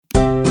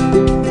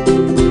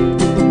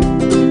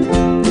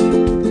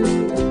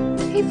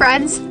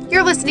friends.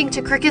 You're listening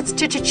to Crickets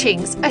to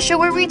Cha-Chings, a show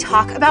where we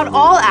talk about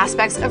all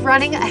aspects of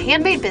running a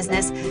handmade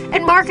business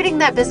and marketing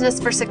that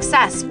business for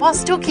success while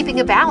still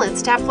keeping a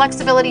balance to have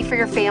flexibility for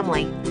your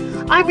family.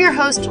 I'm your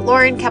host,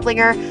 Lauren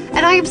Keplinger,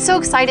 and I am so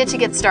excited to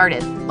get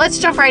started. Let's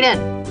jump right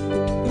in.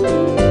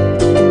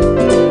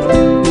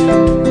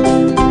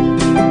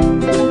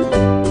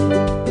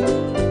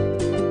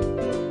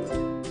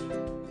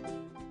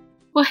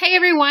 Well, hey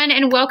everyone,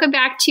 and welcome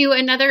back to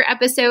another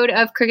episode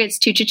of Crickets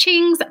to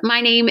Cha-Chings.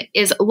 My name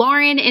is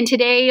Lauren, and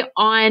today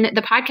on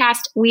the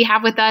podcast, we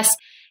have with us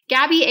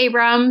Gabby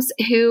Abrams,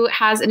 who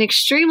has an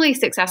extremely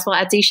successful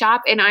Etsy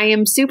shop, and I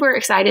am super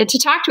excited to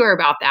talk to her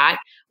about that.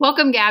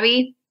 Welcome,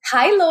 Gabby.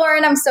 Hi,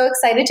 Lauren. I'm so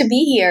excited to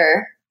be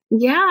here.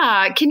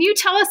 Yeah. Can you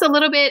tell us a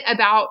little bit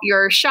about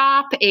your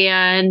shop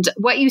and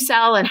what you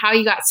sell and how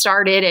you got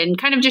started and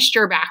kind of just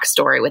your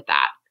backstory with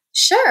that?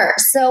 Sure.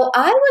 So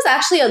I was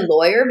actually a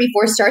lawyer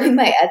before starting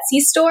my Etsy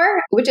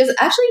store, which is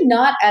actually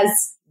not as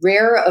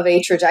rare of a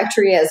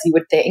trajectory as you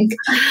would think.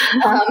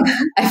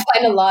 I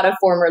find a lot of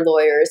former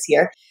lawyers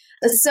here.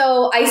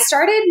 So I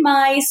started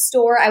my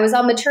store. I was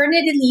on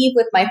maternity leave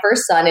with my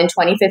first son in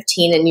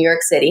 2015 in New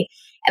York City.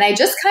 And I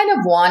just kind of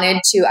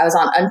I was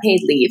on unpaid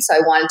leave. So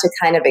I wanted to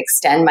kind of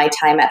extend my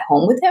time at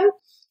home with him.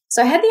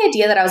 So I had the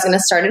idea that I was going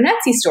to start an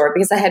Etsy store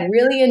because I had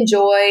really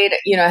enjoyed,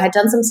 I had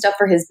done some stuff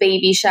for his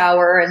baby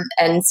shower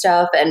and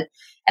stuff. And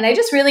I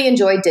just really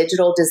enjoyed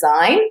digital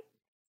design.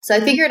 So I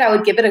figured I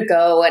would give it a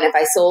go. And if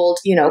I sold,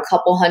 a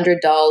couple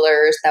 $100,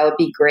 that would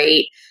be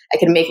great. I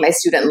could make my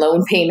student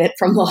loan payment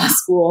from law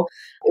school.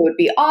 It would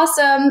be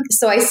awesome.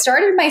 So I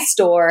started my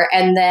store,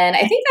 and then I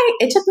think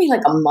it took me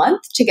like a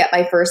month to get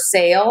my first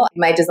sale.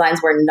 My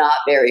designs were not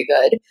very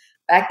good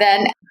back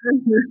then.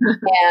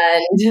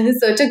 And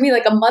so it took me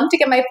like a month to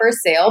get my first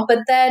sale. But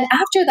then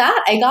after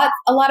that, I got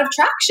a lot of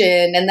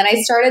traction. And then I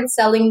started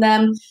selling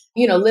them,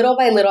 little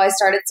by little, I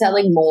started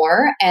selling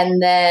more.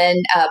 And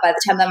then by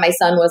the time that my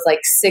son was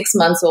like 6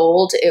 months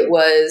old, it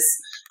was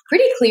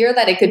pretty clear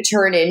that it could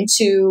turn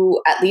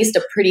into at least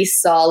a pretty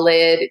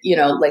solid,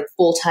 like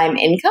full-time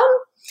income.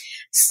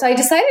 So I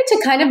decided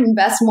to kind of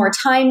invest more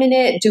time in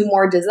it, do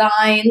more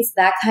designs,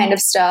 that kind of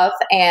stuff.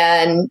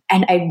 And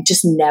I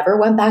just never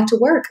went back to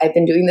work. I've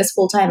been doing this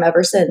full time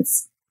ever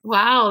since.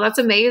 Wow, that's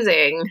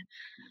amazing.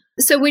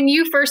 So when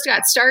you first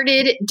got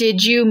started,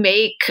 did you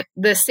make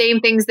the same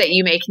things that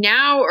you make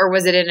now, or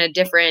was it in a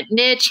different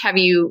niche? Have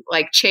you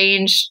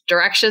changed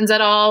directions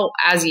at all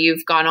as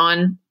you've gone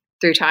on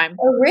through time?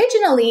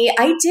 Originally,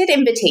 I did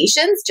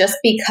invitations just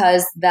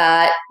because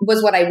that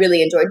was what I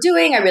really enjoyed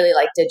doing. I really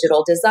liked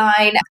digital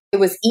design.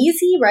 It was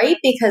easy, right?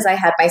 Because I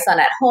had my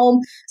son at home,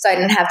 so I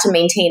didn't have to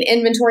maintain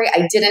inventory.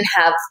 I didn't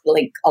have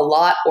a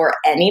lot or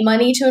any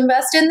money to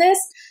invest in this.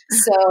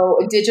 So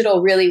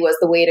digital really was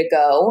the way to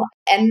go.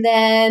 And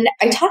then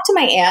I talked to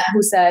my aunt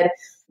who said,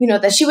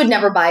 that she would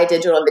never buy a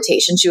digital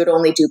invitation. She would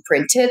only do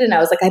printed. And I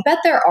was like, I bet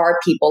there are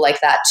people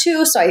like that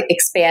too. So I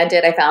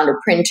expanded. I found a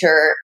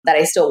printer that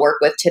I still work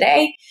with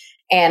today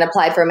and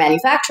applied for a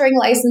manufacturing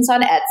license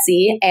on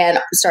Etsy and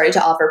started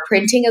to offer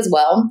printing as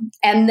well.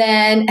 And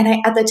then,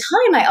 at the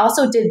time, I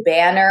also did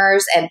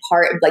banners and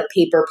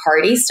paper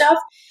party stuff.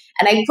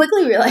 And I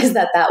quickly realized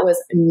that that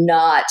was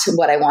not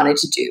what I wanted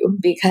to do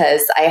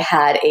because I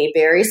had a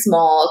very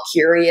small,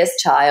 curious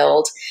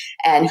child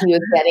and he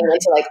was getting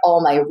into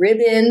all my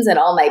ribbons and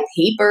all my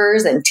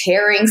papers and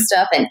tearing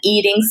stuff and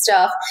eating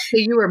stuff. So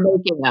you were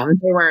making them.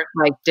 They weren't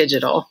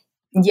digital.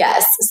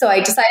 Yes. So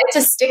I decided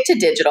to stick to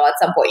digital at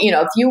some point,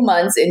 a few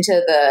months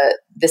into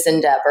this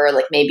endeavor,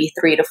 maybe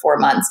 3 to 4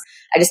 months,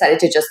 I decided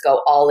to just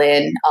go all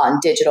in on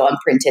digital and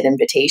printed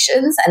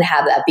invitations and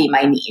have that be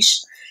my niche.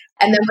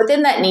 And then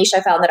within that niche,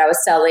 I found that I was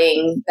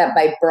selling that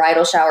my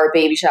bridal shower,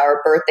 baby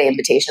shower, birthday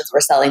invitations were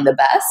selling the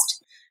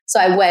best. So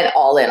I went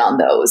all in on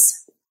those.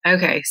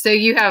 Okay. So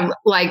you have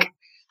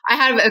I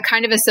have a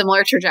kind of a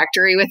similar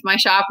trajectory with my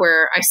shop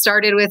where I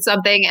started with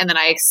something and then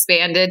I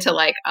expanded to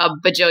a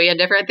bajillion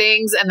different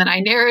things. And then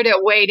I narrowed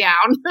it way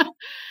down.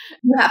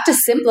 You have to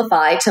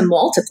simplify to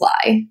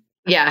multiply.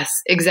 Yes,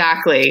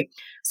 exactly.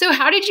 So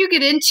how did you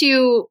get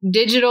into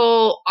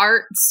digital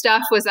art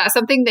stuff? Was that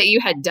something that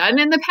you had done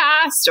in the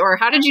past, or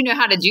how did you know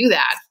how to do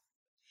that?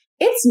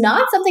 It's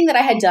not something that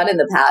I had done in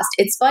the past.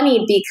 It's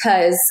funny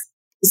because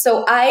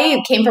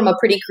I came from a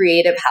pretty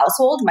creative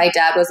household. My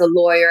dad was a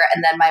lawyer,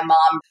 and then my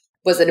mom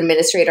was an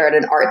administrator at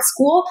an art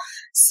school.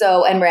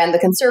 And ran the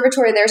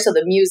conservatory there. So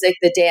the music,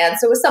 the dance,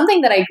 so it was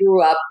something that I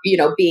grew up,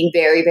 being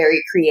very,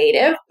 very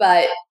creative.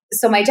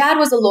 So my dad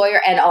was a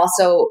lawyer and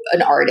also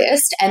an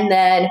artist. And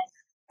then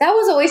that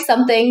was always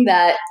something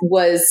that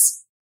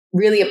was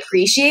really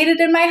appreciated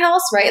in my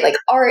house, right?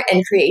 Art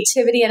and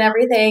creativity and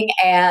everything.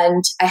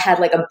 And I had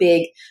a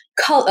big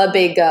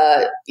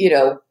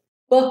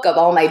book of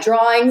all my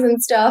drawings and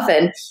stuff.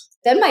 And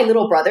then my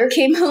little brother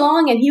came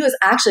along and he was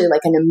actually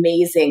an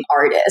amazing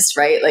artist,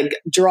 right?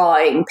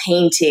 Drawing,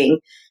 painting.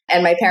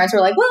 And my parents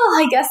were like, well,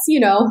 I guess,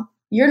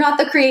 you're not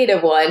the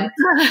creative one.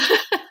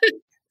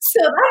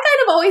 So that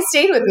kind of always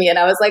stayed with me. And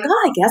I was like,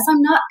 oh, I guess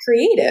I'm not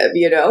creative,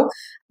 you know?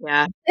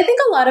 Yeah. I think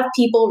a lot of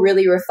people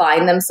really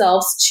refine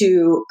themselves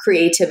to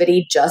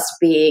creativity just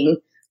being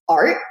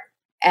art.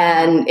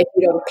 And if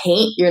you don't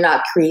paint, you're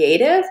not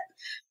creative.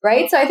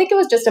 Right. So I think it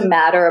was just a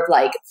matter of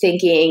like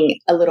thinking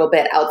a little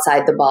bit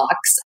outside the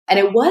box. And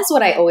it was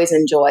what I always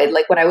enjoyed.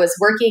 Like when I was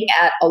working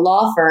at a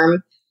law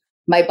firm,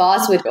 my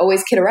boss would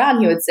always kid around.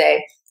 He would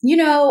say,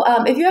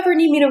 if you ever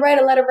need me to write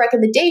a letter of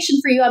recommendation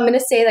for you, I'm going to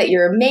say that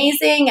you're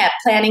amazing at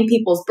planning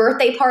people's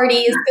birthday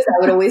parties, because I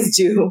would always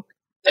do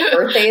the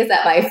birthdays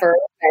at my firm.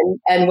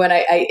 And when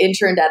I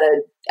externed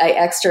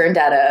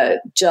at a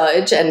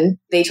judge, and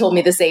they told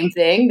me the same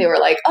thing. They were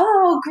like,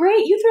 oh,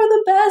 great, you throw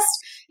the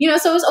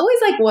best. So it was always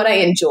like what I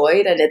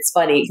enjoyed. And it's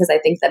funny because I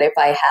think that if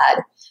I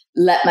had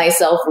let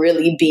myself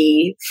really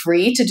be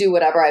free to do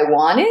whatever I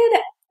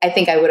wanted, I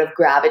think I would have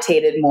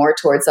gravitated more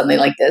towards something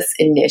like this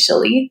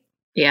initially.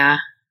 Yeah.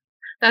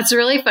 That's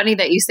really funny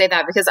that you say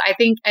that, because I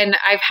think, and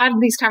I've had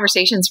these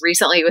conversations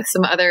recently with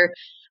some other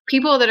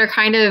people that are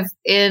kind of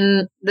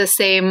in the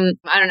same,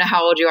 I don't know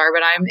how old you are,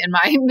 but I'm in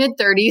my mid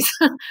 30s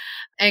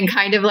and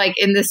kind of like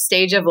in this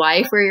stage of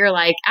life where you're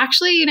like,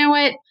 actually, you know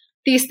what?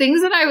 These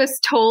things that I was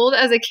told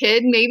as a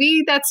kid,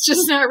 maybe that's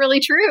just not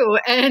really true.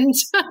 And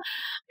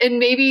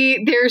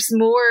maybe there's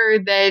more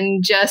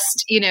than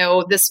just,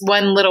 this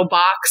one little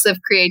box of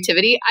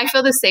creativity. I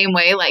feel the same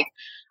way. Like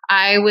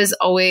I was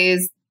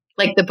always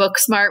like the book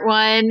smart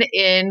one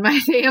in my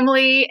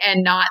family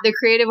and not the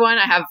creative one.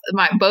 I have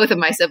both of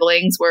my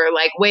siblings were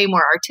like way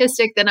more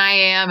artistic than I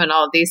am and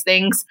all of these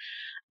things.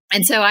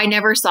 And so I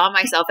never saw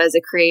myself as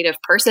a creative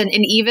person.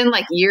 And even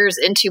like years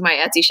into my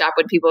Etsy shop,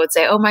 when people would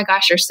say, oh my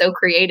gosh, you're so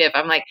creative.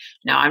 I'm like,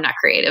 no, I'm not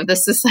creative.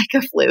 This is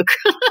like a fluke.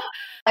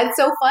 It's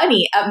so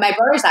funny. My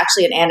brother's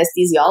actually an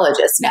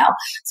anesthesiologist now.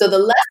 So the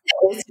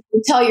lesson is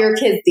to tell your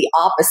kids the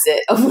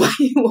opposite of what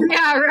you want.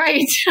 Yeah,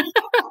 right.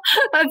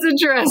 That's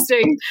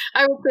interesting.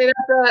 I would say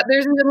that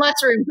there's even less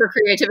room for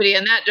creativity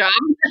in that job.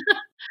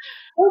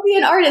 I'll be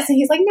an artist. And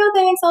he's like, no,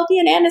 thanks. I'll be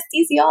an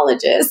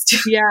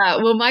anesthesiologist. Yeah.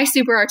 Well, my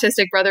super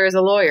artistic brother is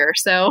a lawyer.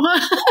 So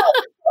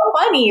so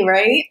funny,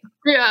 right?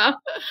 Yeah.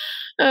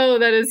 Oh,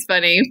 that is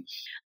funny.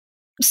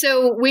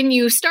 So when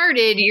you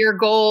started, your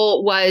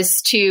goal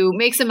was to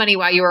make some money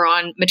while you were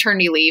on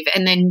maternity leave,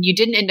 and then you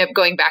didn't end up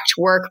going back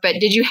to work. But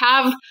did you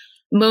have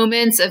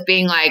moments of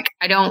being like,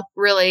 I don't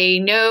really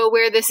know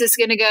where this is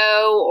going to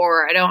go,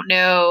 or I don't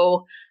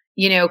know,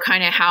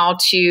 kind of how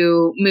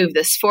to move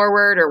this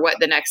forward or what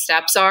the next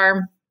steps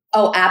are?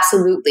 Oh,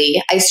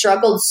 absolutely. I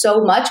struggled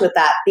so much with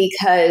that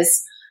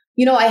because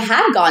I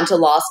had gone to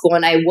law school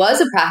and I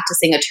was a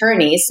practicing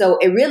attorney. So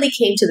it really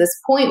came to this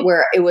point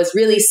where it was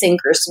really sink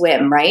or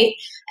swim, right?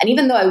 And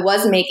even though I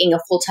was making a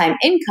full-time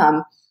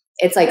income,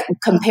 it's like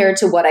compared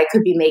to what I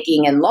could be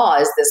making in law,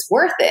 is this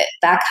worth it?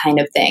 That kind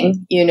of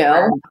thing,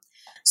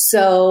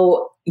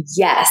 So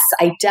yes,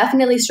 I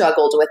definitely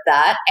struggled with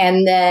that.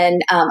 And then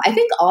I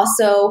think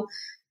also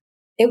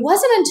it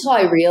wasn't until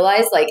I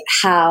realized like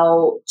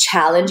how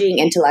challenging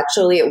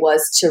intellectually it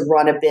was to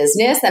run a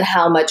business and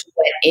how much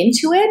went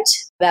into it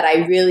that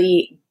I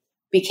really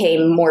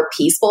became more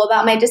peaceful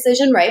about my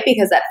decision, right?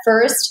 Because at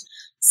first,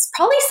 it's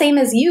probably same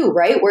as you,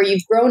 right? Where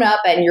you've grown up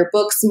and you're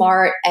book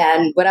smart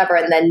and whatever,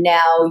 and then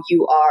now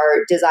you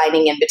are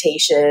designing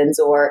invitations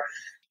or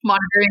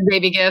monitoring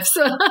baby gifts.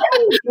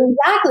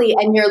 Exactly.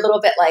 And you're a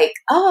little bit like,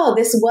 oh,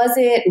 this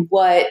wasn't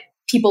what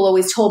people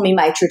always told me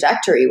my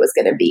trajectory was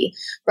going to be,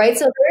 right?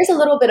 So there is a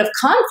little bit of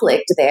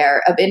conflict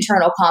there, of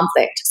internal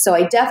conflict. So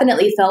I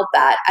definitely felt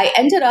that. I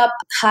ended up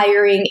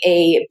hiring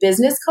a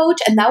business coach,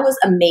 and that was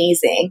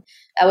amazing.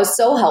 That was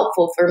so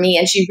helpful for me.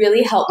 And she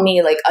really helped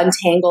me like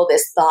untangle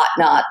this thought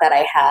knot that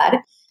I had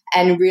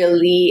and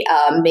really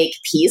make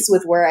peace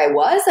with where I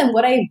was and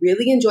what I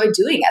really enjoyed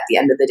doing at the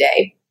end of the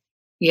day.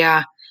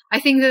 Yeah.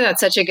 I think that that's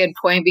such a good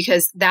point,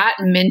 because that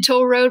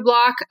mental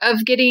roadblock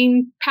of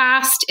getting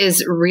past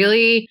is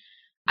really,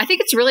 I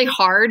think it's really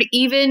hard,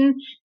 even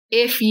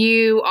if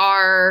you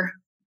are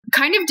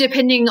kind of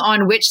depending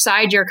on which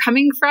side you're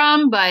coming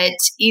from. But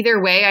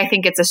either way, I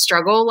think it's a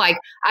struggle. Like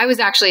I was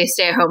actually a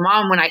stay-at-home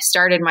mom when I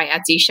started my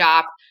Etsy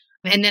shop.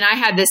 And then I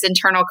had this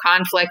internal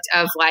conflict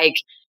of like,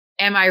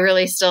 am I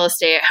really still a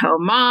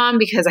stay-at-home mom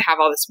because I have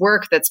all this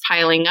work that's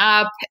piling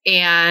up?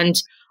 And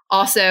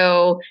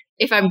also,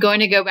 if I'm going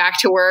to go back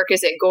to work,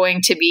 is it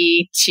going to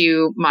be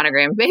to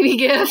monogram baby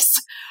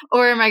gifts?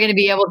 Or am I going to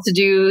be able to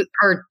do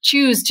or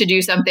choose to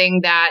do something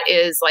that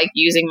is like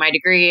using my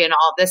degree and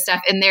all of this stuff?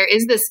 And there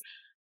is this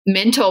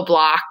mental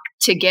block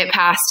to get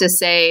past to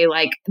say,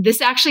 like,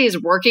 this actually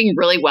is working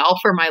really well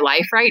for my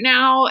life right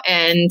now.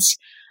 And,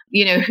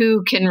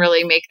 who can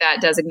really make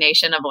that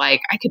designation of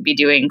like, I could be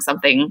doing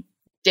something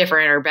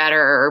different or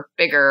better or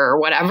bigger or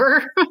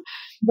whatever.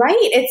 Right.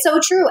 It's so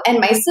true. And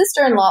my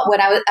sister-in-law,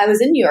 when I was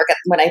in New York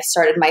when I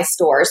started my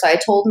store, so I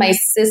told my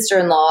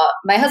sister-in-law,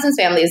 my husband's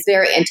family is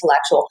very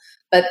intellectual,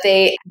 but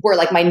they were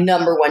like my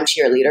number one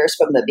cheerleaders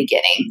from the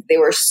beginning. They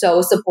were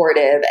so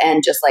supportive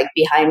and just like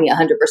behind me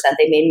 100%.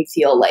 They made me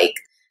feel like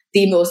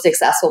the most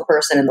successful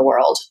person in the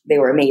world. They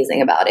were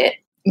amazing about it.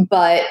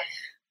 But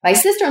my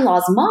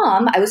sister-in-law's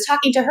mom, I was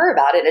talking to her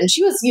about it, and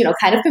she was,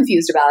 kind of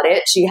confused about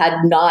it. She had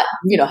not,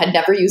 had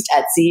never used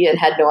Etsy and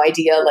had no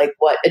idea like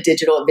what a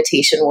digital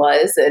invitation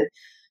was.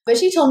 But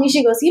she told me,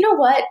 she goes, you know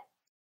what?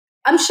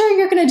 I'm sure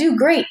you're going to do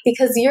great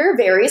because you're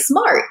very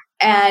smart.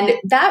 And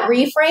that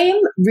reframe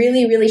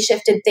really, really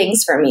shifted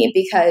things for me,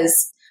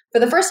 because for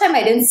the first time,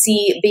 I didn't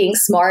see being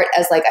smart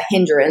as like a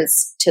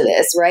hindrance to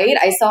this, right?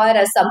 I saw it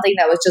as something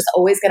that was just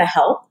always going to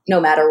help no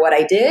matter what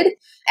I did.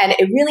 And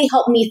it really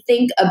helped me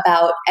think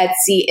about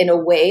Etsy in a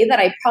way that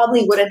I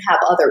probably wouldn't have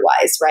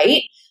otherwise,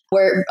 right?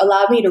 Where it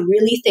allowed me to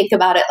really think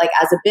about it like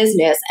as a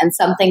business and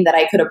something that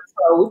I could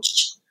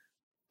approach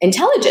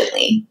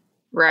intelligently.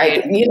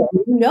 Right. Like, you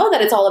know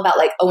that it's all about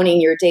like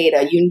owning your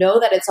data. You know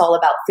that it's all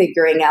about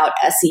figuring out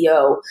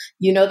SEO.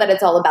 You know that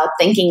it's all about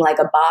thinking like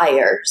a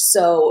buyer.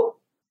 So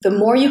the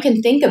more you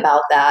can think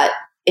about that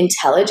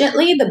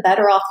intelligently, the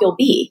better off you'll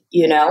be,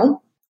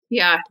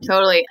 Yeah,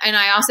 totally. And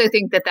I also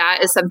think that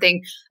is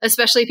something,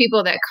 especially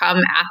people that come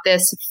at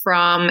this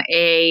from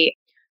a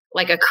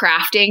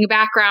crafting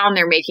background,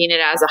 they're making it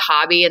as a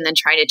hobby and then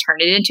trying to turn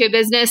it into a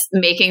business.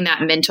 Making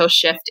that mental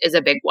shift is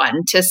a big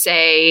one, to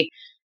say,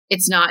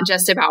 it's not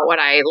just about what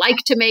I like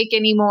to make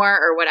anymore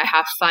or what I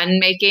have fun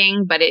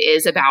making, but it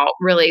is about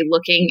really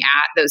looking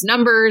at those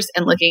numbers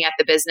and looking at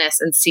the business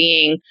and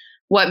seeing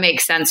what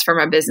makes sense from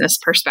a business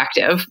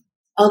perspective.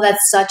 Oh,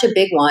 that's such a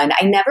big one.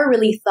 I never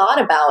really thought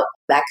about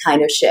that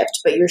kind of shift,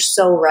 but you're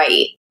so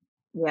right.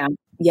 Yeah.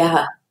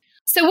 Yeah.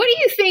 So what do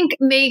you think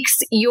makes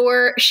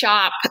your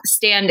shop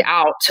stand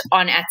out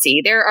on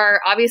Etsy? There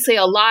are obviously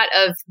a lot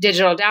of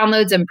digital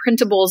downloads and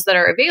printables that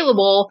are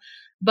available.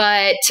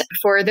 But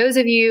for those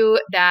of you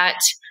that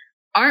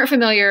aren't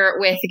familiar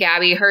with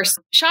Gabby, her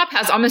shop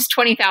has almost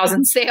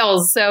 20,000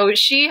 sales. So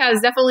she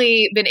has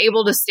definitely been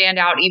able to stand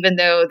out, even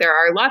though there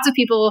are lots of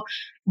people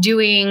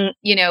doing,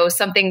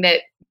 something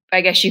that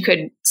I guess you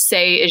could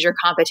say is your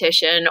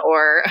competition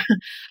or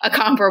a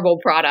comparable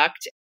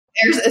product.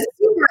 There's a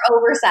super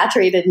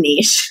oversaturated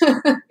niche.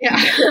 Yeah.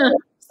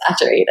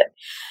 Saturated.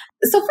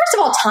 So first of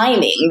all,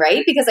 timing,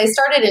 right? Because I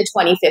started in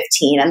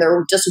 2015 and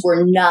there just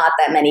were not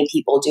that many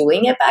people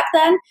doing it back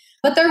then,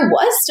 but there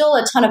was still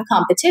a ton of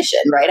competition,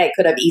 right? I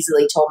could have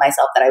easily told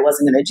myself that I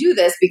wasn't going to do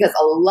this because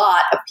a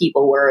lot of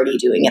people were already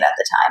doing it at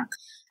the time.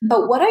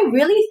 But what I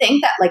really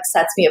think that like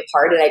sets me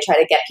apart, and I try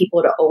to get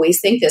people to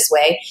always think this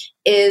way,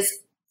 is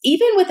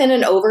even within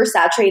an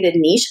oversaturated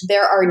niche,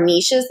 there are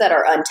niches that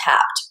are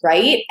untapped,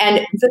 right? And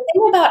the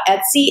thing about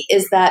Etsy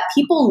is that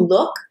people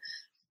look,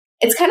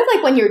 it's kind of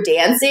like when you're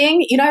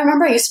dancing. I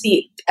remember I used to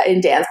be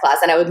in dance class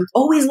and I would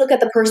always look at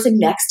the person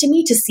next to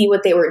me to see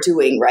what they were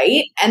doing,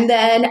 right? And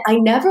then I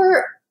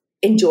never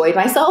enjoyed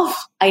myself.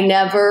 I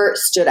never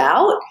stood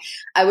out.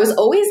 I was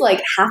always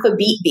like half a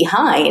beat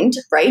behind,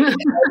 right? I was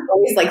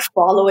always like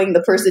following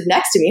the person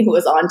next to me who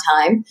was on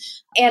time.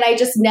 And I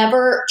just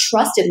never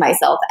trusted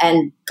myself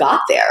and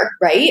got there,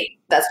 right?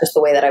 That's just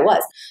the way that I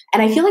was.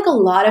 And I feel like a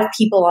lot of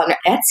people on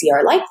Etsy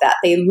are like that.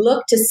 They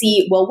look to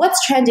see, well,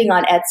 what's trending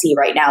on Etsy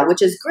right now,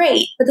 which is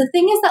great. But the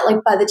thing is that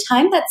like by the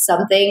time that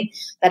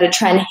a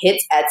trend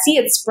hits Etsy,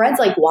 it spreads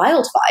like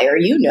wildfire,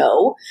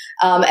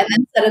 and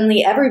then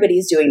suddenly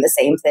everybody's doing the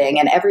same thing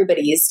and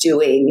everybody's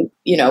doing,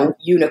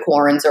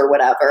 unicorns or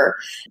whatever.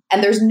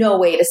 And there's no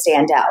way to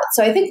stand out.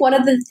 So I think one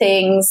of the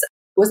things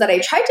was that I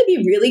tried to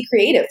be really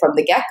creative from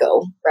the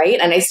get-go, right?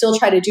 And I still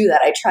try to do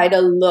that. I try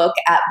to look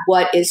at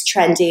what is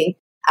trending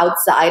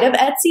outside of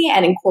Etsy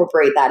and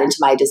incorporate that into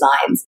my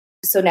designs.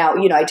 So now,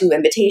 I do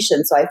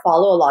invitations. So I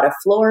follow a lot of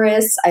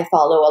florists. I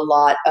follow a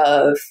lot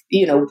of,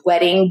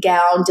 wedding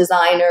gown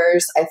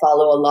designers. I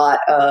follow a lot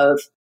of,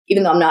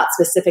 even though I'm not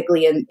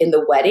specifically in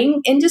the wedding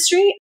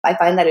industry, I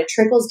find that it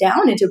trickles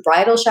down into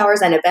bridal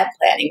showers and event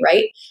planning,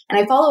 right? And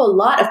I follow a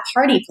lot of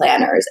party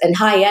planners and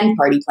high-end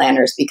party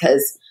planners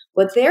because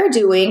what they're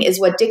doing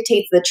is what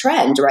dictates the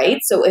trend, right?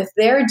 So if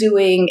they're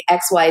doing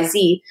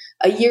XYZ,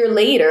 a year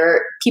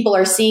later, people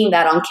are seeing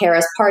that on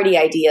Kara's Party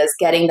Ideas,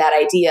 getting that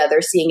idea.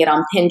 They're seeing it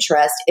on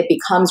Pinterest. It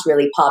becomes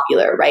really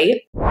popular,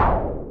 right?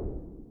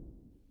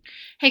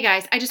 Hey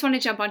guys, I just want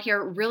to jump on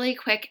here really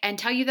quick and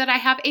tell you that I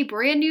have a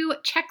brand new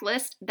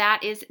checklist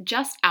that is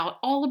just out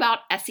all about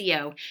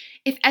SEO.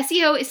 If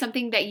SEO is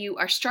something that you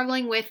are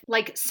struggling with,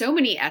 like so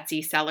many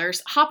Etsy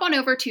sellers, hop on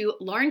over to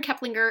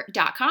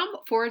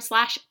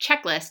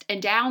laurenkeplinger.com/checklist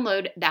and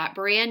download that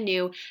brand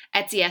new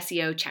Etsy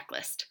SEO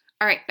checklist.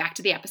 All right, back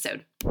to the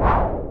episode.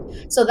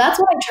 So that's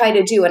what I try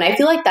to do. And I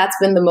feel like that's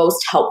been the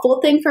most helpful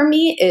thing for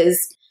me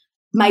is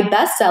my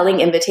best-selling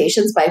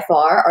invitations by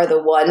far are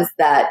the ones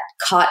that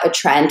caught a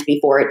trend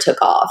before it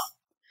took off.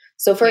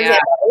 So for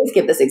example, I always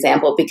give this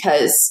example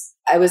because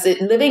I was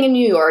living in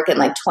New York in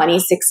like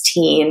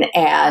 2016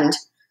 and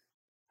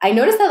I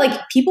noticed that like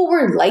people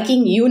were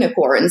liking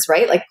unicorns,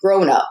 right? Like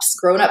grown-up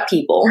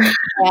people.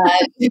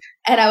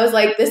 And I was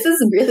like, this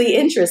is really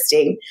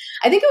interesting.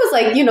 I think it was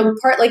like,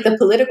 part like the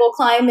political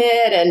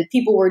climate and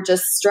people were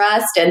just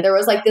stressed. And there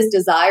was like this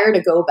desire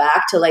to go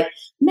back to like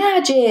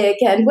magic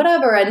and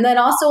whatever. And then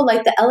also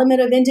like the element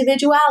of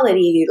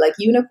individuality, like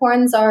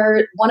unicorns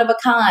are one of a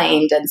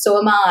kind and so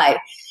am I.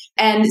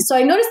 And so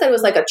I noticed that it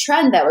was like a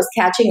trend that was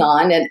catching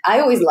on. And I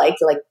always liked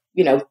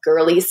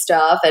girly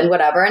stuff and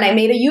whatever. And I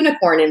made a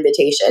unicorn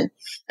invitation. And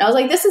I was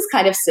like, this is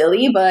kind of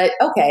silly, but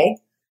okay.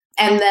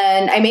 And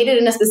then I made it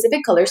in a specific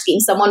color scheme.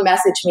 Someone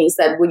messaged me,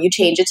 said, will you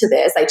change it to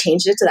this? I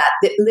changed it to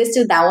that,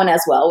 listed that one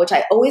as well, which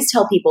I always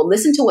tell people,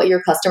 listen to what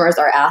your customers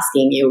are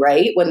asking you,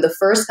 right? When the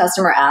first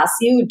customer asks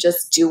you,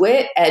 just do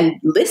it and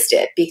list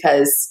it,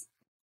 because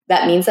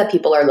that means that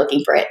people are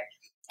looking for it.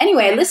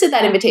 Anyway, I listed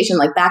that invitation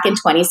like back in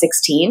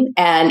 2016,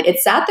 and it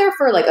sat there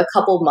for like a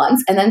couple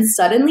months, and then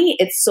suddenly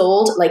it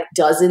sold like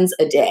dozens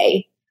a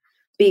day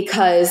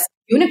because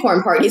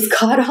unicorn parties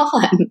caught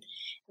on.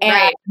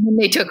 And then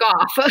they took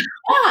off.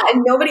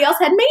 And nobody else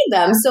had made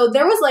them. So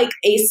there was like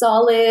a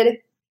solid,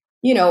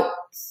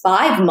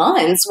 5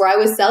 months where I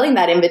was selling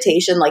that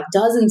invitation, like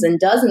dozens and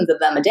dozens of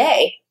them a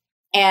day.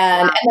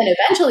 And then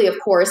eventually, of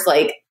course,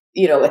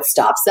 it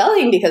stopped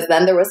selling because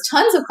then there was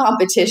tons of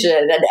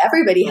competition and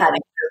everybody had a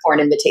unicorn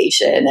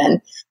invitation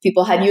and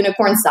people had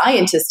unicorn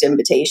scientist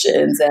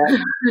invitations and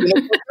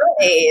unicorn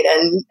mermaid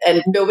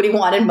and nobody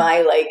wanted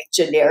my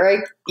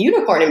generic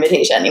unicorn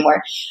invitation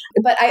anymore.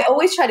 But I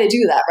always try to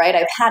do that, right?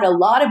 I've had a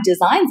lot of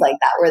designs like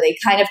that where they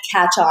kind of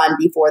catch on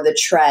before the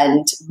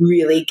trend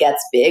really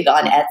gets big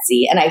on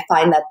Etsy. And I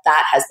find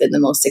that has been the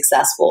most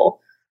successful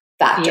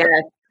factor.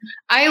 Yeah.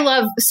 I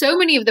love so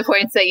many of the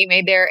points that you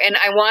made there. And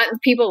I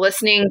want people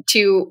listening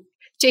to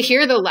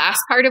hear the last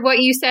part of what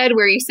you said,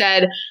 where you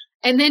said,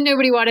 and then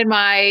nobody wanted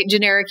my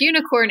generic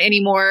unicorn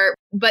anymore.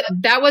 But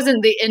that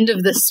wasn't the end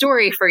of the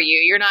story for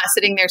you. You're not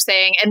sitting there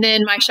saying, and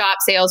then my shop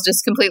sales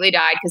just completely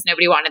died because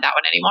nobody wanted that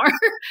one anymore.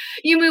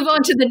 You move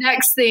on to the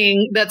next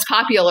thing that's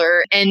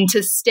popular, and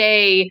to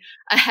stay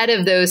ahead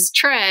of those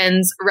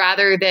trends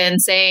rather than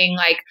saying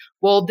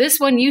well, this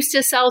one used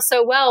to sell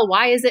so well,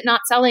 why is it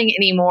not selling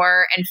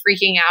anymore? And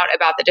freaking out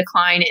about the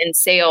decline in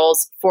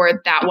sales for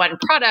that one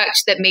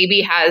product that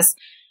maybe has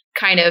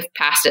kind of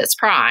passed its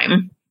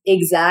prime.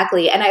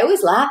 Exactly. And I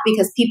always laugh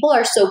because people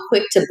are so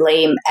quick to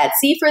blame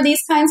Etsy for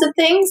these kinds of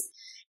things.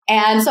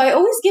 And so I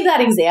always give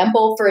that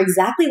example for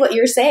exactly what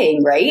you're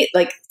saying, right?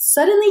 Like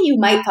suddenly you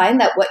might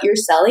find that what you're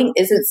selling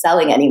isn't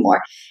selling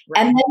anymore.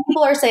 Right. And then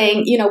people are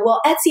saying,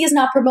 well, Etsy is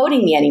not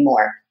promoting me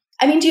anymore.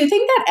 I mean, do you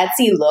think that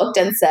Etsy looked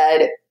and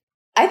said,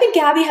 I think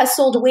Gabby has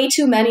sold way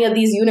too many of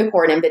these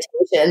unicorn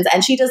invitations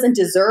and she doesn't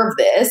deserve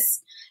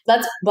this.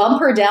 Let's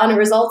bump her down in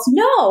results.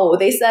 No,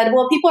 they said,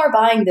 well, people are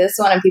buying this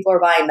one and people are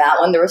buying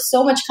that one. There was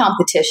so much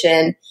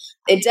competition.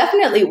 It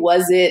definitely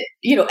wasn't,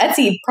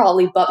 Etsy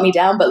probably bumped me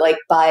down, but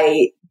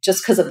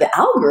just because of the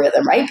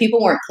algorithm, right?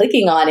 People weren't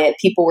clicking on it.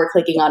 People were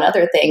clicking on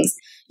other things.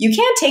 You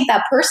can't take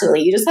that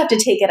personally. You just have to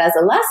take it as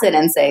a lesson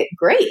and say,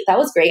 great, that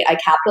was great. I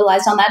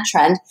capitalized on that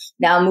trend.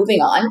 Now I'm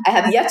moving on. I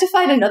have yet to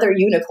find another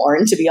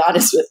unicorn, to be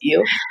honest with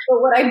you.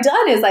 But what I've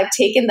done is I've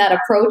taken that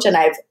approach and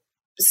I've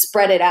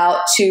spread it out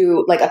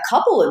to a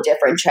couple of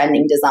different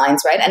trending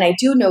designs, right? And I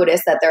do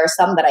notice that there are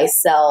some that I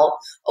sell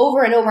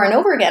over and over and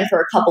over again for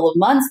a couple of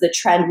months. The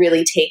trend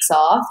really takes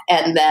off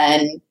and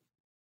then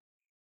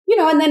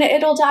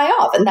it'll die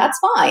off, and that's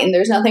fine.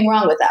 There's nothing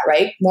wrong with that,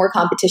 right? More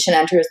competition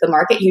enters the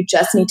market. You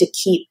just need to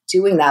keep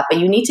doing that, but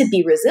you need to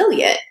be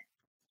resilient.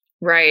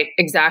 Right,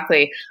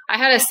 exactly. I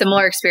had a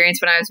similar experience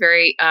when I was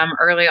very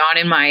early on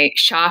in my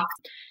shop.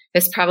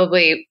 It's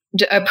probably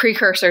a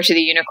precursor to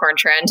the unicorn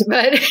trend,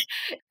 but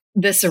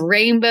this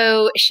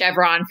rainbow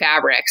chevron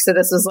fabric. So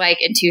this was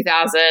in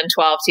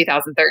 2012,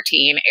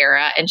 2013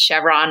 era, and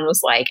chevron was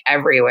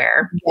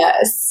everywhere.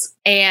 Yes.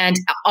 And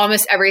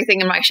almost everything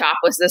in my shop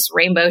was this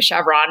rainbow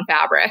chevron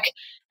fabric.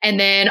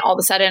 And then all of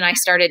a sudden I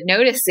started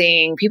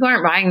noticing people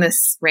aren't buying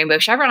this rainbow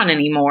chevron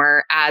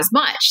anymore as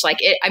much.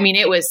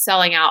 It was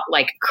selling out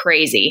like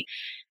crazy.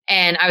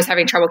 And I was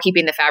having trouble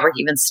keeping the fabric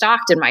even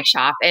stocked in my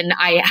shop. And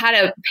I had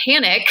a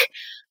panic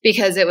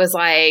because it was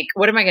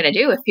what am I going to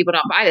do if people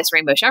don't buy this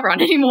rainbow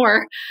chevron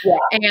anymore? Yeah.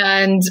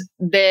 And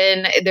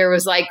then there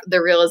was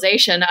the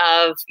realization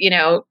of,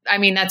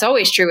 that's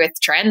always true with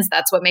trends.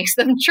 That's what makes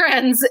them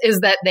trends, is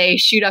that they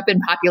shoot up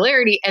in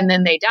popularity and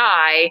then they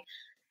die.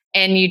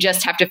 And you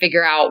just have to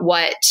figure out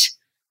what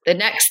the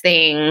next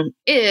thing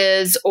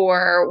is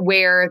or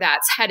where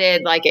that's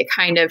headed. It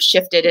kind of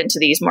shifted into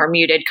these more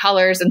muted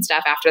colors and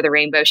stuff after the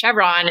rainbow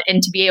chevron.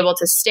 And to be able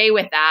to stay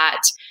with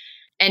that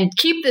and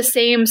keep the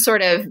same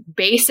sort of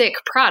basic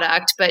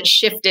product, but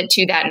shift it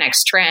to that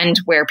next trend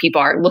where people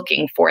are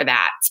looking for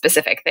that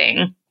specific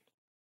thing.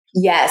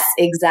 Yes,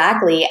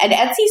 exactly. And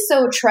Etsy's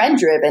so trend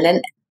driven.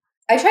 And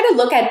I try to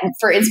look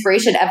for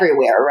inspiration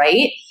everywhere,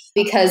 right?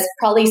 Because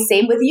probably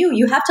same with you.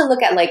 You have to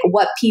look at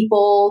what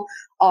people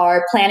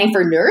are planning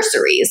for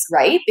nurseries,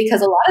 right?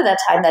 Because a lot of that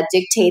time that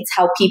dictates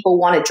how people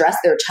want to dress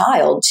their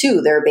child too,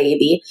 their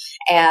baby,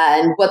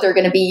 and what they're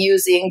going to be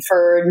using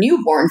for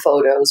newborn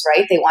photos,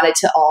 right? They want it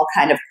to all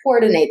kind of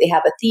coordinate. They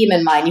have a theme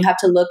in mind. You have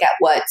to look at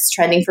what's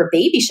trending for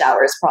baby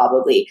showers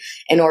probably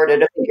in order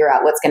to figure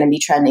out what's going to be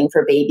trending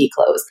for baby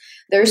clothes.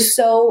 There's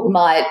so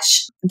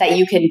much that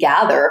you can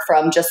gather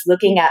from just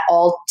looking at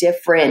all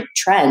different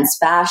trends,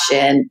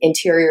 fashion,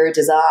 interior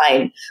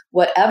design,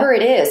 whatever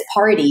it is,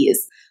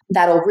 parties.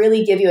 that'll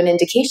really give you an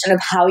indication of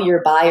how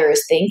your buyer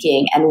is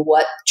thinking and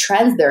what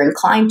trends they're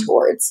inclined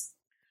towards.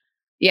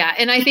 Yeah.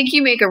 And I think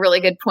you make a really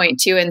good point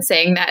too in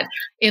saying that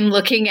in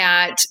looking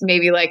at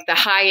maybe like the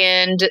high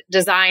end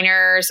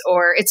designers,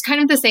 or it's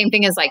kind of the same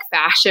thing as like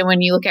fashion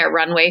when you look at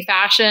runway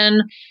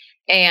fashion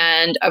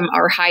and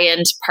our high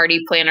end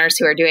party planners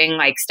who are doing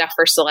like stuff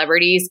for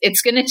celebrities.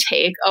 It's going to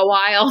take a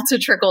while to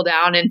trickle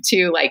down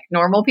into like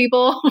normal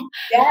people.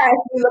 Yeah. If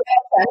you look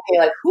at that,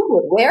 you're like, who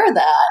would wear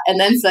that? And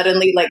then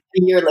suddenly, like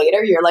a year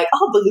later, you're like,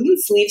 oh, balloon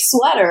sleeve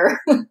sweater.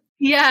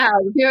 Yeah.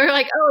 You're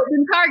like, oh, it's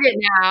in Target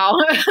now.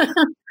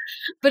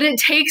 But it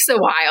takes a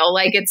while.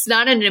 Like it's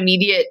not an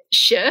immediate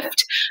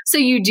shift. So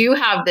you do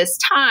have this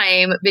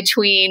time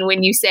between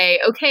when you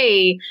say,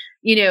 okay,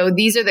 you know,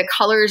 these are the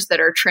colors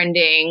that are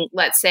trending,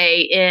 let's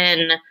say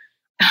in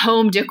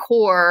home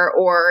decor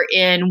or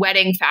in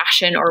wedding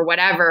fashion or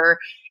whatever.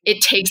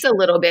 It takes a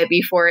little bit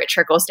before it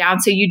trickles down.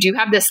 So you do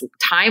have this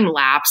time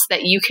lapse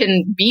that you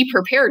can be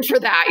prepared for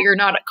that. You're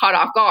not caught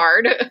off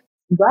guard.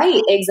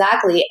 Right,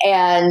 exactly.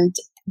 And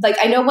like,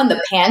 I know when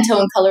the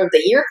Pantone color of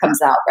the year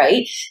comes out,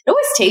 right? It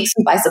always takes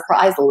you by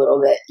surprise a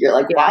little bit. You're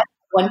like, why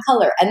one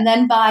color? And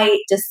then by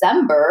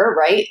December,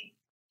 right,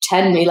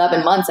 10,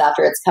 11 months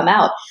after it's come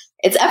out,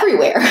 it's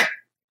everywhere.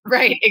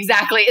 Right,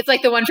 exactly. It's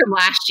like the one from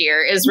last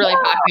year is really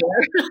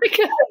popular.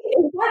 Exactly.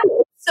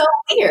 It's so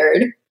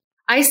weird.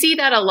 I see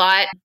that a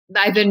lot.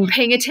 I've been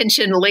paying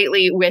attention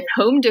lately with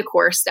home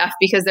decor stuff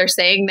because they're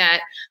saying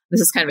that,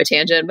 this is kind of a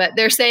tangent, but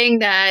they're saying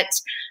that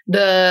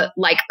the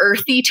like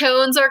earthy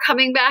tones are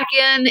coming back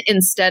in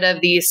instead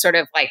of these sort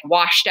of like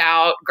washed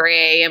out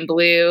gray and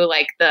blue,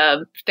 like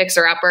the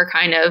fixer upper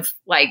kind of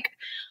like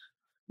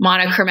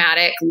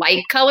monochromatic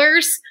light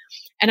colors.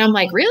 And I'm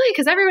like, really?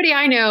 Because everybody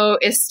I know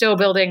is still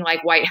building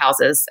like white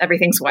houses.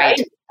 Everything's white.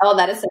 Right? Oh,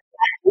 that is so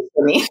bad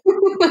for me.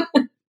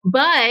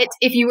 But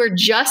if you were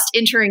just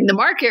entering the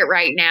market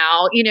right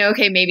now, you know,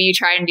 okay, maybe you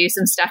try and do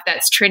some stuff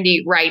that's trendy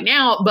right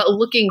now, but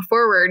looking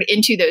forward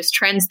into those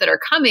trends that are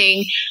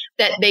coming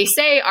that they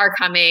say are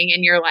coming.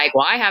 And you're like,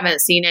 well, I haven't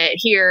seen it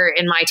here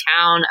in my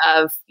town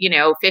of, you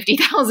know,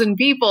 50,000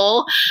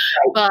 people,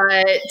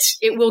 but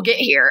it will get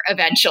here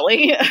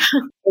eventually.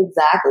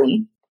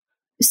 Exactly.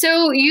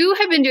 So you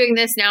have been doing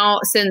this now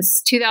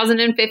since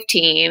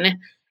 2015.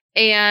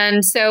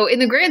 And so in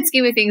the grand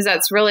scheme of things,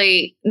 that's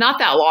really not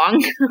that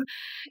long.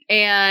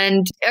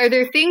 And are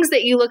there things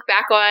that you look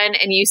back on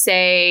and you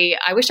say,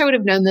 I wish I would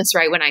have known this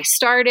right when I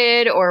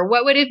started? Or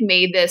what would have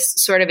made this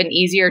sort of an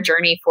easier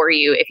journey for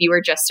you if you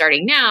were just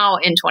starting now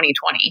in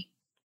 2020?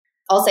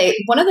 I'll say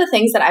one of the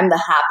things that I'm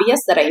the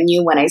happiest that I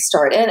knew when I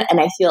started,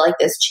 and I feel like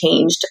this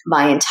changed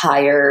my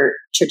entire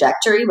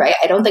trajectory, right?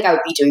 I don't think I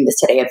would be doing this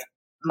today if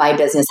my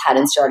business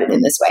hadn't started in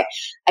this way.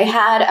 I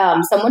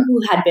had someone who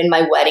had been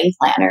my wedding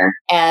planner.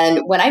 And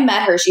when I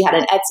met her, she had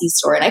an Etsy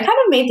store. And I kind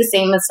of made the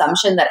same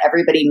assumption that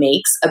everybody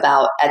makes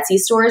about Etsy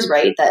stores,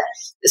 right? That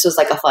this was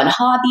like a fun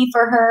hobby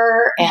for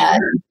her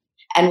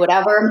and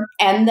whatever.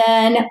 And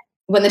then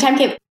when the time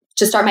came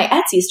to start my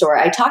Etsy store,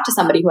 I talked to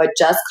somebody who had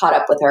just caught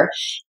up with her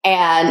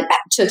and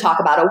to talk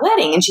about a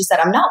wedding. And she said,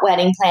 I'm not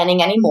wedding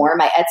planning anymore.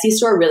 My Etsy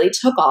store really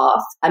took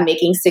off. I'm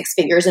making 6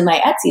 figures in my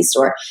Etsy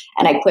store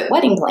and I quit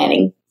wedding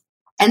planning.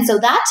 And so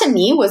that to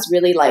me was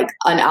really like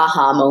an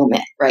aha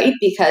moment, right?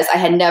 Because I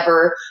had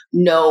never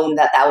known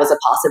that that was a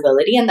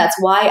possibility. And that's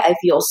why I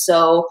feel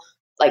so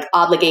like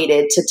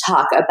obligated to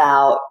talk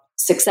about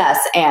success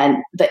and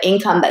the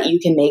income that you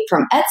can make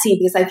from Etsy,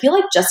 because I feel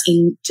like just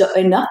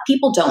enough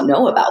people don't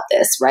know about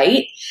this,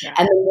 right? Yeah.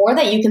 And the more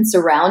that you can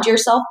surround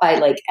yourself by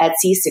like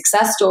Etsy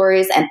success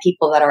stories and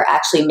people that are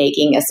actually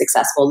making a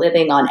successful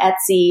living on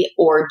Etsy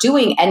or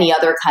doing any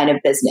other kind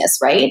of business,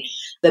 right?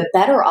 The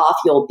better off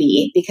you'll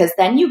be, because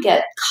then you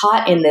get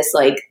caught in this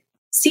like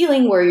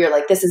ceiling where you're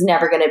like, this is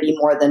never going to be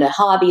more than a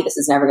hobby. This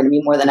is never going to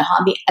be more than a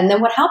hobby. And then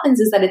what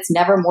happens is that it's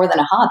never more than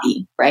a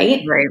hobby,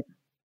 right? Right.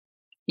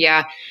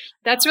 Yeah.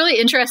 That's really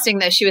interesting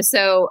that she was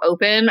so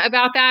open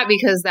about that,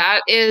 because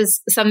that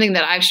is something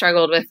that I've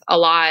struggled with a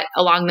lot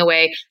along the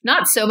way.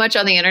 Not so much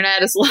on the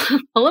internet. It's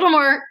a little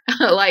more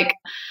like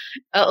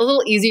a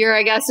little easier,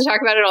 I guess, to talk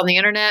about it on the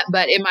internet.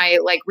 But in my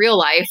like real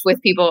life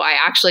with people I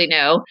actually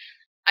know,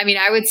 I mean,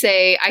 I would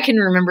say I can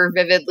remember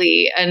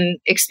vividly an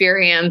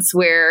experience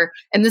where,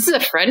 and this is a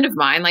friend of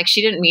mine, like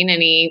she didn't mean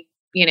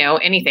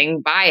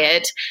anything by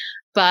it,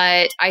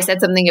 but I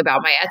said something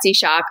about my Etsy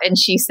shop and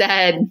she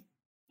said,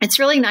 it's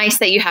really nice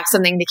that you have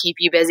something to keep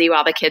you busy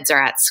while the kids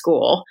are at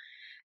school.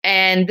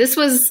 And this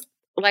was,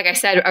 like I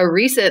said, a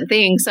recent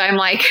thing. So I'm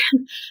like,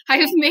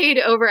 I've made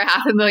over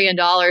 $500,000 in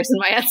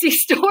my Etsy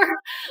store.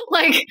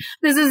 Like,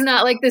 this is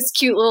not like this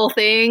cute little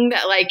thing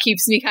that like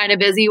keeps me kind of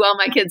busy while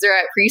my kids are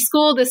at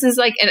preschool. This is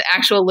like an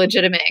actual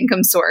legitimate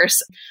income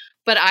source.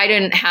 But I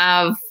didn't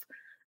have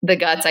the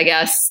guts, I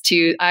guess,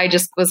 I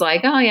just was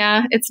like, oh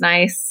yeah, it's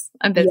nice.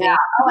 I'm busy. Yeah.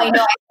 Oh, I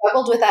know. I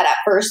struggled with that at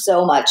first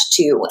so much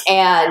too.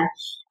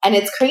 And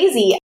it's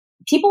crazy.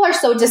 people are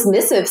so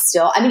dismissive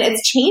still. I mean,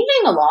 it's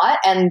changing a lot,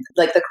 and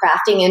like the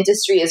crafting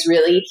industry is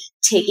really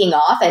taking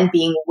off and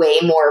being way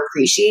more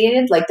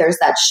appreciated. Like there's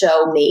that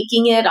show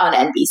Making It on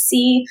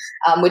NBC,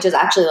 which is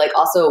actually like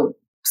also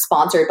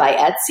sponsored by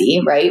Etsy,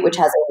 right? Which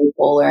has Amy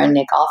Poehler and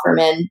Nick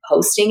Offerman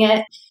hosting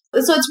it.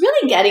 So it's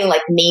really getting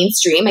like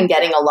mainstream and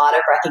getting a lot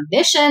of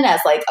recognition as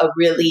like a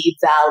really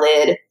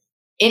valid,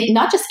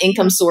 not just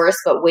income source,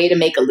 but way to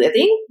make a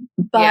living.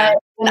 But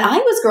when I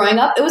was growing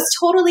up, it was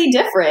totally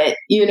different.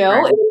 You know,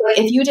 Right. It was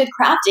like if you did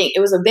crafting, it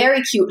was a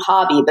very cute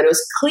hobby, but it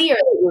was clear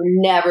that you were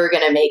never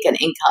going to make an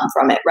income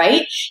from it.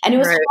 Right. And it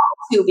was Right.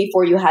 hard to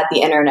before you had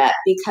the internet,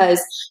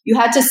 because you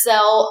had to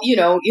sell, you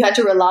know, you had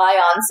to rely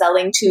on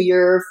selling to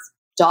your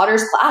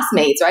daughter's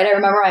classmates, right? I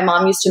remember my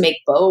mom used to make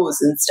bows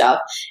and stuff,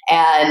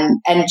 and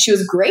she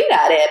was great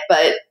at it,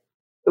 but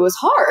it was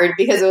hard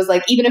because it was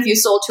like, even if you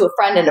sold to a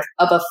friend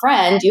of a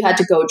friend, you had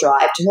to go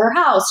drive to her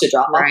house to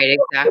drop off. Right,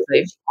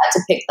 exactly. She had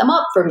to pick them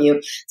up from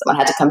you. Someone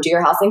had to come to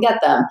your house and get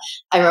them.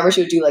 I remember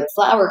she would do like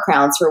flower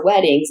crowns for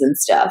weddings and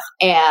stuff.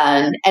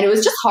 And it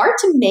was just hard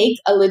to make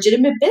a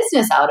legitimate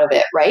business out of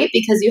it, right?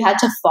 Because you had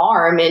to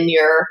farm in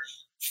your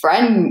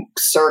friend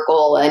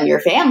circle and your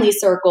family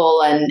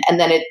circle. And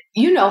then it,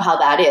 you know how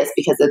that is,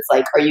 because it's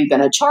like, are you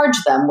going to charge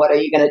them? What are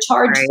you going to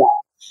charge them?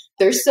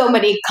 There's so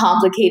many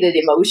complicated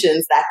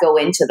emotions that go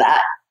into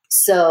that.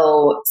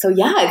 So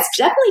yeah, it's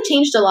definitely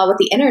changed a lot with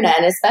the internet,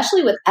 and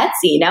especially with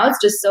Etsy. Now it's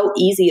just so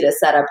easy to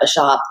set up a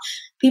shop.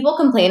 People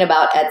complain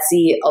about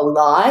Etsy a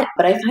lot,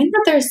 but I find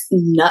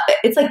that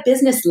it's like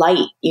business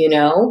light, you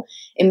know?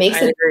 It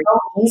makes it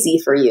so easy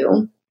for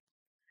you.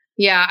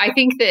 Yeah, I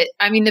think that,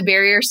 I mean, the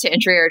barriers to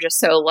entry are just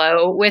so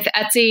low with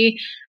Etsy.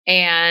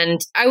 And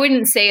I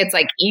wouldn't say it's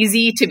like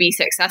easy to be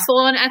successful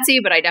on Etsy,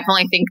 but I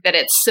definitely think that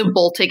it's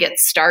simple to get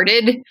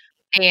started.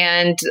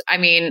 And I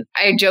mean,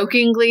 I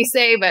jokingly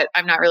say, but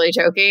I'm not really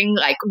joking,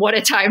 like, what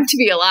a time to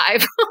be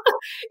alive.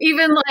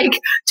 Even like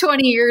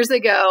 20 years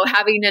ago,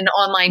 having an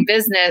online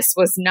business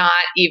was not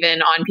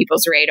even on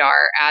people's radar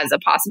as a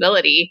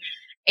possibility.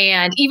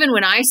 And even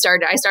when I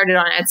started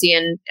on Etsy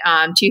in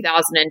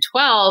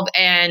 2012,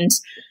 and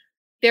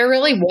there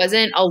really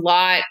wasn't a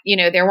lot, you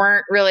know, there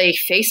weren't really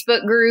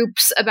Facebook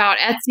groups about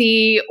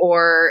Etsy,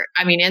 or,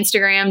 I mean,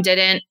 Instagram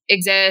didn't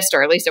exist,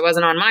 or at least it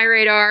wasn't on my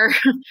radar.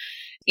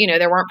 You know,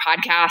 there weren't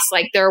podcasts.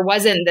 Like, there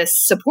wasn't this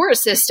support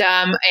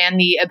system and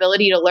the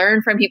ability to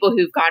learn from people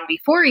who've gone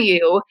before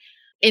you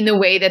in the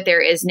way that there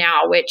is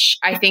now, which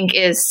I think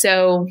is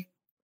so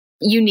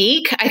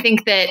unique. I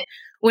think that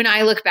when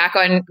I look back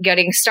on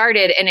getting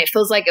started, and it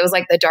feels like it was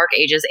like the dark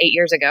ages 8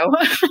 years ago,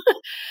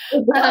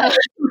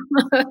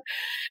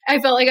 I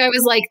felt like I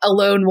was like a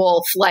lone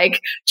wolf, like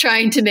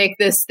trying to make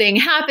this thing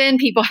happen.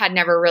 People had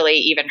never really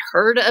even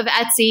heard of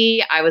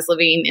Etsy. I was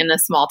living in a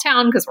small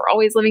town, because we're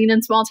always living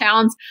in small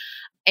towns.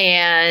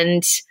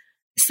 And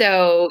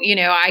so, you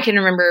know, I can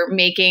remember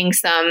making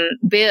some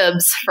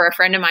bibs for a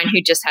friend of mine who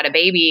just had a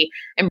baby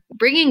and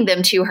bringing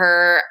them to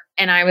her.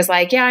 And I was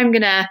like, yeah, I'm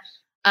going to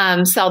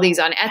sell these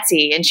on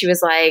Etsy. And she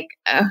was like,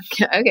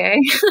 okay.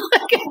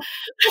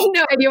 I have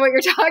no idea what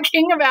you're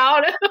talking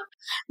about.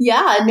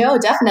 Yeah, no,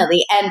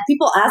 definitely. And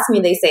people ask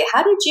me, they say,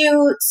 how did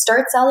you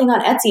start selling on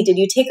Etsy? Did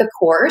you take a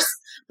course?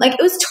 Like,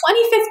 it was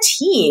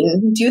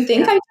 2015. Do you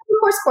think I took a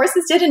course?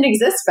 Courses didn't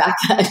exist back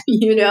then,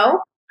 you know?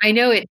 I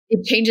know it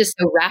changes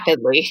so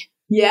rapidly.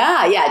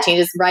 Yeah, it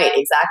changes. Right,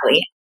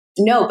 exactly.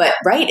 No, but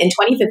right, in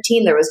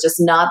 2015, there was just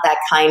not that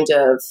kind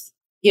of,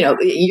 you know,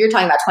 you're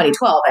talking about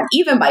 2012. And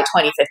even by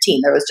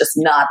 2015, there was just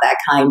not that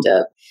kind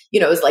of,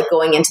 you know, it was like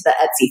going into the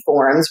Etsy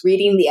forums,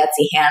 reading the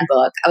Etsy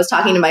handbook. I was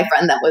talking to my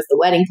friend that was the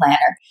wedding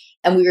planner,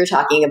 and we were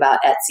talking about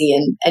Etsy,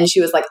 and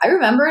she was like, I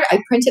remember I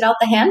printed out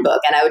the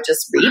handbook and I would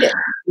just read it,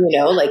 you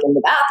know, like in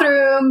the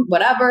bathroom,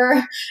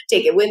 whatever,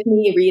 take it with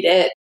me, read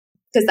it.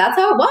 Because that's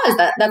how it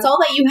was. That's all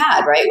that you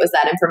had, right? Was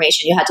that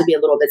information. You had to be a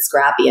little bit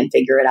scrappy and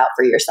figure it out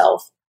for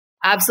yourself.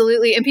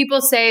 Absolutely. And people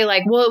say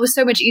like, well, it was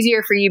so much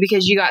easier for you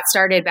because you got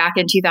started back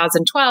in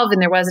 2012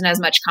 and there wasn't as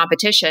much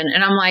competition.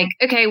 And I'm like,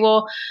 okay,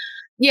 well,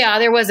 yeah,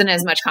 there wasn't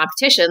as much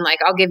competition. Like,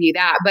 I'll give you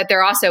that. But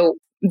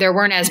there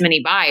weren't as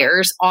many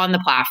buyers on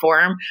the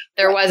platform.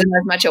 There wasn't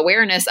as much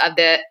awareness of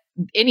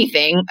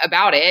anything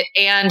about it.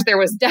 And there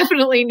was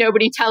definitely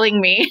nobody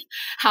telling me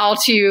how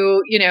to,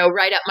 you know,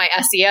 write up my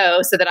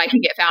SEO so that I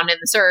can get found in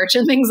the search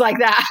and things like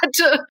that.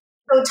 So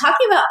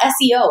talking about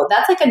SEO,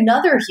 that's like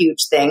another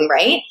huge thing,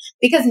 right?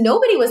 Because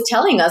nobody was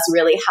telling us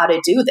really how to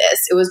do this.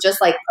 It was just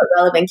like put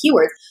relevant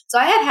keywords. So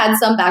I had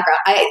some background.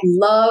 I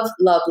love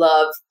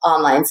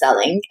online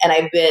selling. And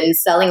I've been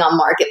selling on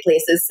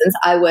marketplaces since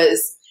I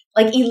was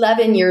like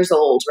 11 years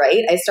old,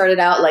 right? I started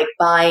out like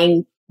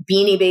buying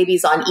Beanie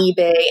Babies on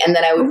eBay, and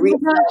then I would resell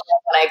them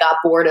when I got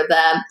bored of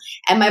them.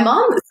 And my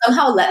mom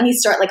somehow let me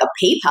start like a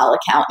PayPal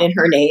account in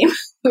her name,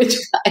 which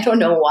I don't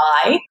know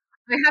why.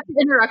 I have to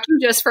interrupt you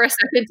just for a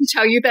second to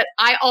tell you that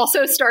I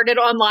also started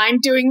online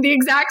doing the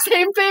exact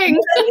same thing.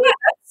 That's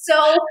so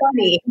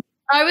funny.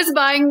 I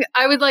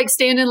would like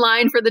stand in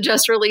line for the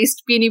just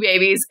released Beanie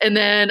Babies, and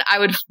then I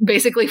would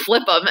basically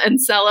flip them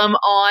and sell them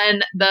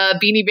on the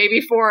Beanie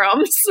Baby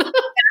forums.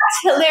 That's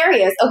That's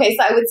hilarious. Okay,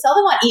 so I would sell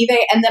them on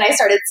eBay, and then I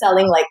started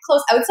selling like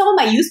clothes. I would sell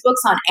my used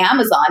books on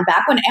Amazon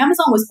back when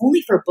Amazon was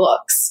only for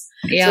books.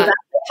 Yeah. So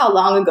that's how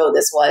long ago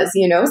this was,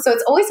 you know? So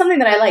it's always something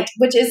that I liked,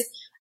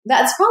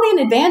 that's probably an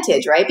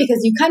advantage, right? Because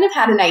you kind of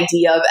had an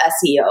idea of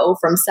SEO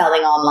from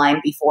selling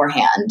online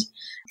beforehand.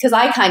 Because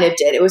I kind of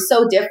did. It was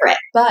so different.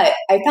 But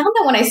I found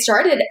that when I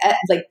started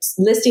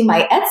listing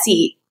my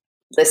Etsy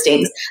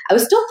listings, I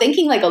was still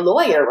thinking like a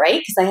lawyer, right?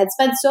 Because I had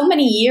spent so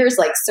many years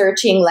like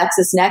searching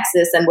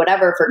LexisNexis and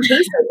whatever for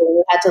cases, and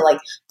you had to like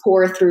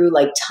pour through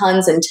like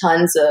tons and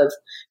tons of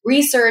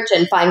research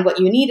and find what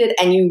you needed,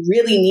 and you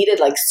really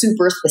needed like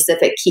super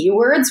specific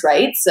keywords,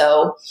 right?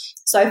 So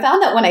I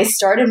found that when I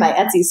started my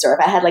Etsy store,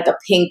 if I had like a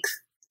pink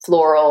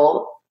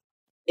floral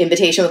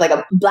invitation with like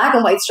a black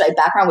and white striped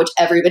background, which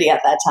everybody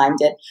at that time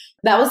did,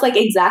 that was like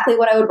exactly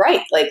what I would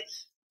write, like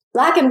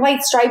black and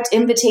white striped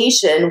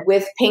invitation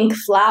with pink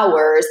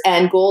flowers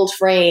and gold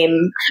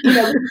frame, you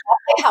know,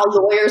 exactly how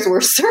lawyers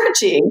were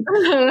searching.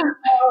 So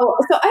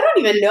I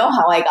don't even know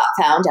how I got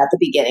found at the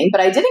beginning,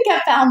 but I didn't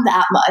get found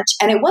that much.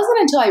 And it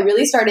wasn't until I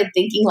really started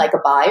thinking like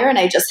a buyer, and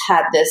I just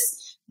had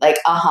this like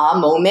aha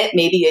moment,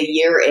 maybe a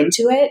year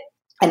into it.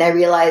 And I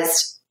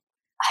realized,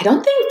 I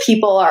don't think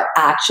people are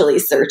actually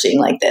searching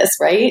like this,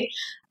 right?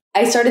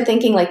 I started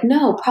thinking like,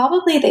 no,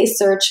 probably they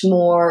search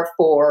more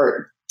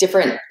for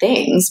different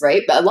things,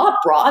 right? But a lot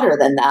broader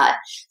than that.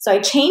 So I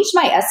changed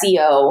my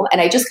SEO,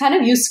 and I just kind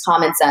of used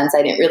common sense.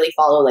 I didn't really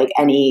follow like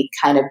any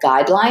kind of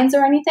guidelines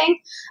or anything.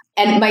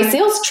 And my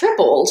sales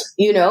tripled,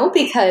 you know,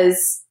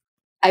 because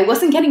I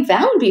wasn't getting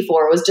found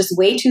before. It was just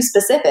way too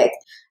specific.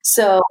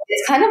 So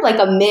it's kind of like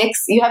a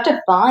mix. You have to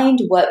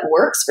find what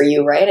works for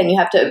you, right? And you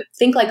have to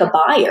think like a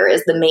buyer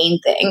is the main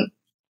thing.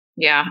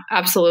 Yeah,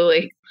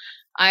 absolutely.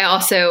 I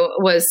also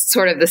was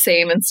sort of the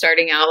same in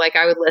starting out. Like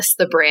I would list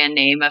the brand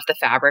name of the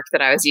fabric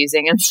that I was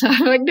using and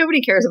stuff. Like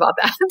nobody cares about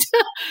that.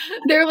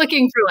 They're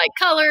looking for like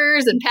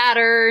colors and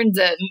patterns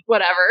and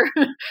whatever.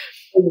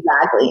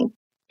 Exactly.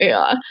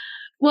 Yeah.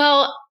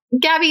 Well,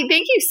 Gabby,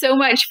 thank you so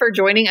much for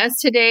joining us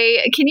today.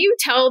 Can you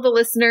tell the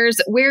listeners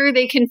where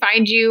they can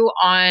find you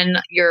on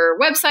your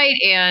website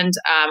and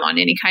on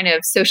any kind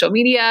of social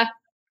media?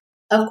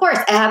 Of course.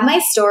 I have my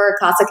store,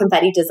 Casa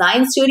Confetti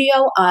Design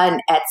Studio, on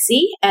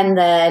Etsy. And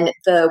then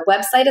the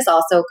website is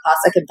also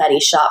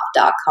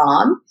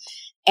casaconfettishop.com.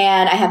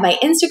 And I have my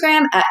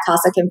Instagram at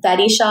Casa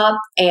Confetti Shop.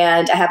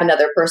 And I have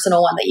another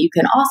personal one that you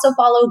can also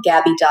follow,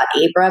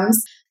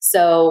 Gabby.Abrams.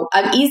 So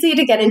I'm easy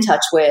to get in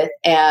touch with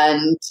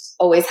and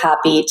always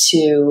happy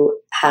to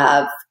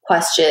have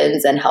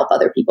questions and help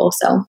other people.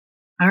 So,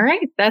 all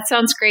right. That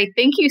sounds great.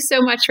 Thank you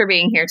so much for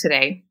being here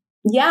today.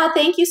 Yeah,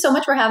 thank you so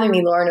much for having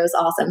me, Lauren. It was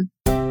awesome.